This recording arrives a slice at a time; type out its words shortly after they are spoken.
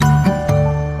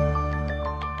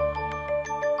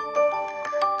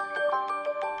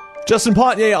Justin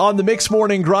Potnier on the Mix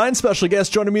Morning Grind. Special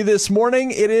guest joining me this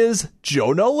morning. It is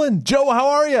Joe Nolan. Joe, how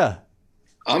are you?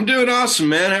 I'm doing awesome,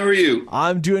 man. How are you?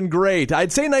 I'm doing great.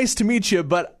 I'd say nice to meet you,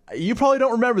 but you probably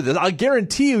don't remember this. I'll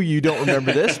guarantee you don't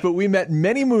remember this, but we met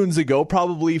many moons ago,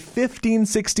 probably 15,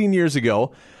 16 years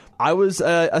ago. I was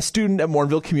a student at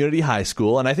Morinville Community High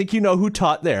School, and I think you know who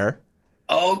taught there.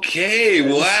 Okay,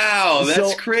 wow,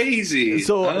 that's crazy.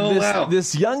 So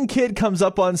this young kid comes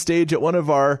up on stage at one of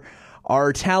our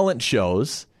talent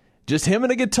shows, just him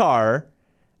and a guitar,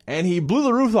 and he blew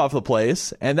the roof off the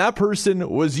place, and that person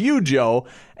was you, Joe.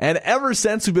 And ever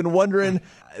since, we've been wondering,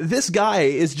 this guy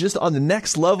is just on the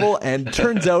next level, and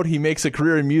turns out he makes a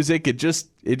career in music. It just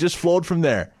flowed from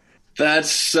there.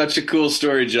 That's such a cool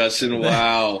story, Justin.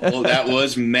 Wow. Well, that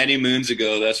was many moons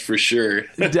ago, that's for sure.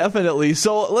 Definitely.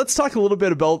 So let's talk a little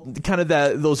bit about kind of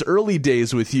those early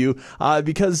days with you,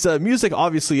 because music,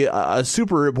 obviously, a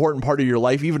super important part of your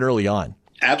life, even early on.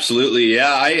 Absolutely,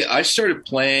 yeah. I started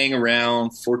playing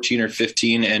around 14 or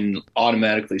 15 and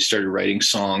automatically started writing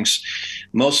songs,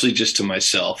 mostly just to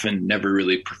myself and never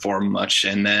really performed much.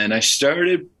 And then I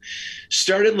started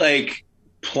like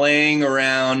playing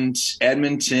around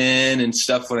Edmonton and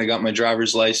stuff when I got my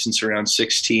driver's license around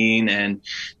 16, and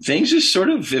things just sort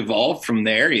of evolved from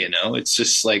there. You know, it's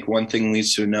just like one thing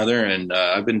leads to another, and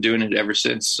I've been doing it ever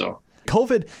since. So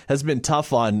COVID has been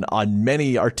tough on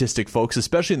many artistic folks,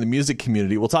 especially in the music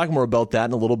community. We'll talk more about that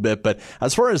in a little bit, but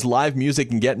as far as live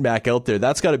music and getting back out there,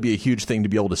 that's got to be a huge thing to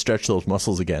be able to stretch those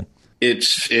muscles again. It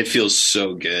feels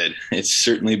so good. It's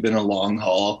certainly been a long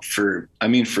haul for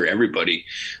everybody.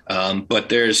 But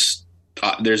there's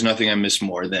nothing I miss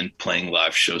more than playing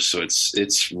live shows. So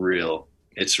it's real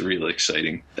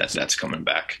exciting that's coming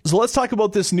back. So let's talk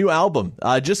about this new album.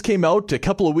 Just came out a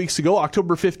couple of weeks ago,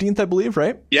 October 15th, I believe,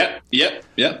 right? Yep.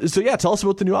 So yeah, tell us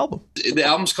about the new album. The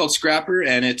album's called Scrapper,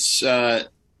 and it's I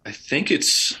think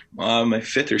it's my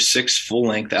fifth or sixth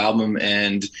full-length album,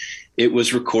 and it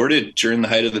was recorded during the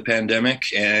height of the pandemic,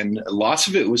 and lots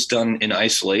of it was done in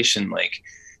isolation, like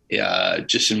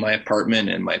just in my apartment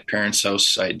and my parents'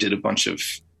 house. I did a bunch of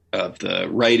the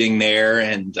writing there,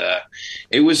 and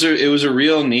it was a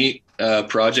real neat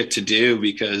project to do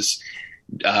because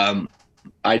I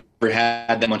never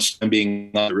had that much time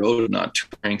being on the road, not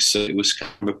touring, so it was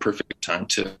kind of a perfect time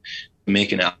to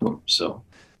make an album. So.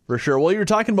 For sure. Well, you were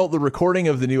talking about the recording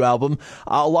of the new album.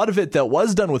 A lot of it that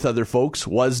was done with other folks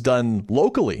was done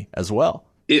locally as well.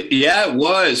 It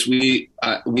was. We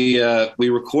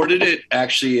recorded it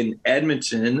actually in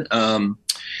Edmonton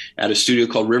at a studio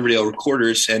called Riverdale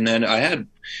Recorders, and then I had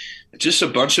just a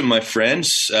bunch of my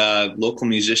friends, local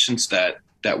musicians that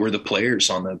were the players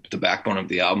on the backbone of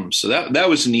the album. So that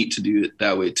was neat to do it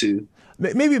that way too.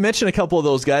 Maybe mention a couple of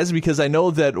those guys, because I know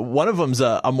that one of them's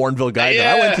a Morinville guy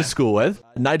that I went to school with.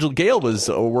 Nigel Gale was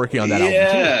working on that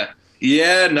album too.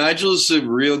 Yeah, Nigel's a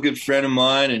real good friend of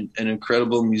mine and an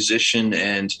incredible musician,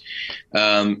 and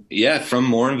from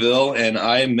Morinville. And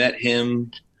I met him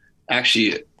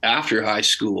actually after high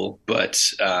school, but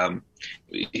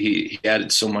he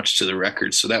added so much to the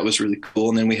record, so that was really cool.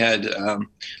 And then we had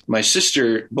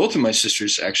both of my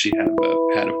sisters actually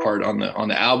had a part on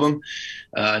the album.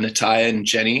 Natalia and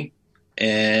Jenny,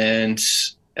 and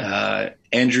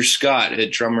Andrew Scott, a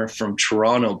drummer from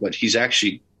Toronto, but he's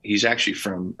actually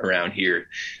from around here,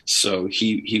 so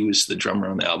he was the drummer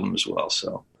on the album as well.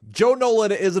 So Joe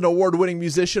Nolan is an award-winning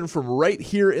musician from right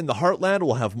here in the Heartland.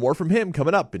 We'll have more from him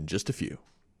coming up in just a few.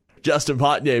 Justin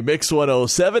Potnier, Mix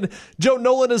 107. Joe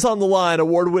Nolan is on the line,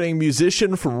 award-winning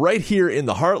musician from right here in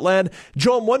the Heartland.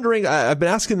 Joe, I'm wondering, I've been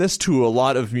asking this to a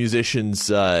lot of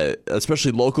musicians,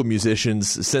 especially local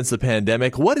musicians, since the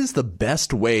pandemic. What is the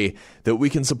best way that we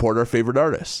can support our favorite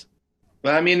artists?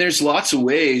 Well, I mean, there's lots of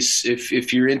ways.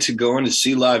 If you're into going to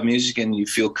see live music and you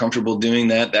feel comfortable doing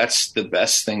that, that's the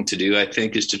best thing to do, I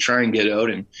think, is to try and get out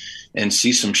and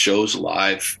see some shows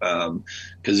live,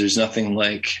 because there's nothing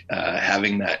like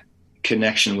having that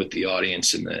connection with the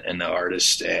audience and the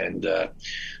artist, and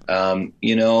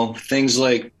things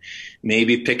like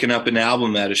maybe picking up an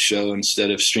album at a show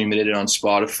instead of streaming it on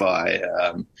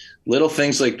Spotify. Little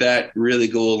things like that really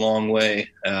go a long way,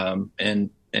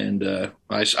 and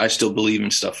I still believe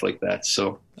in stuff like that.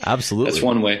 So absolutely, that's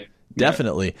one way.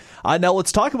 Definitely. Now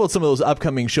let's talk about some of those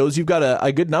upcoming shows. You've got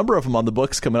a good number of them on the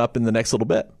books coming up in the next little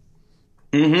bit.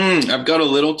 I've got a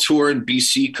little tour in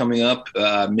BC coming up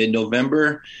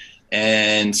mid-November.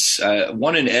 And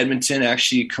one in Edmonton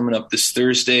actually coming up this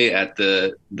Thursday at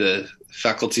the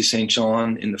Faculty St.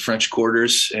 John in the French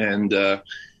Quarters. And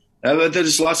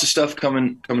there's lots of stuff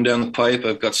coming down the pipe.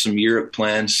 I've got some Europe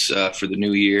plans for the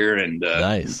new year, and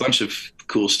nice. a bunch of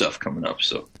cool stuff coming up.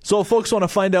 So if folks want to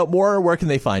find out more, where can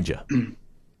they find you?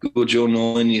 Google Joe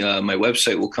Nolan. My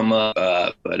website will come up,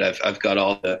 but I've got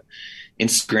all the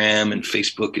Instagram and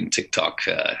Facebook and TikTok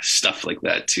stuff like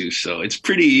that too. So it's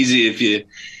pretty easy if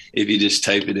you just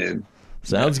type it in.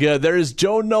 Sounds good. There is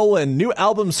Joe Nolan. New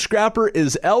album Scrapper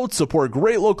is out. Support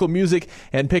great local music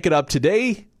and pick it up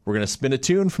today. We're going to spin a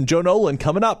tune from Joe Nolan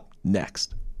coming up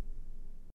next.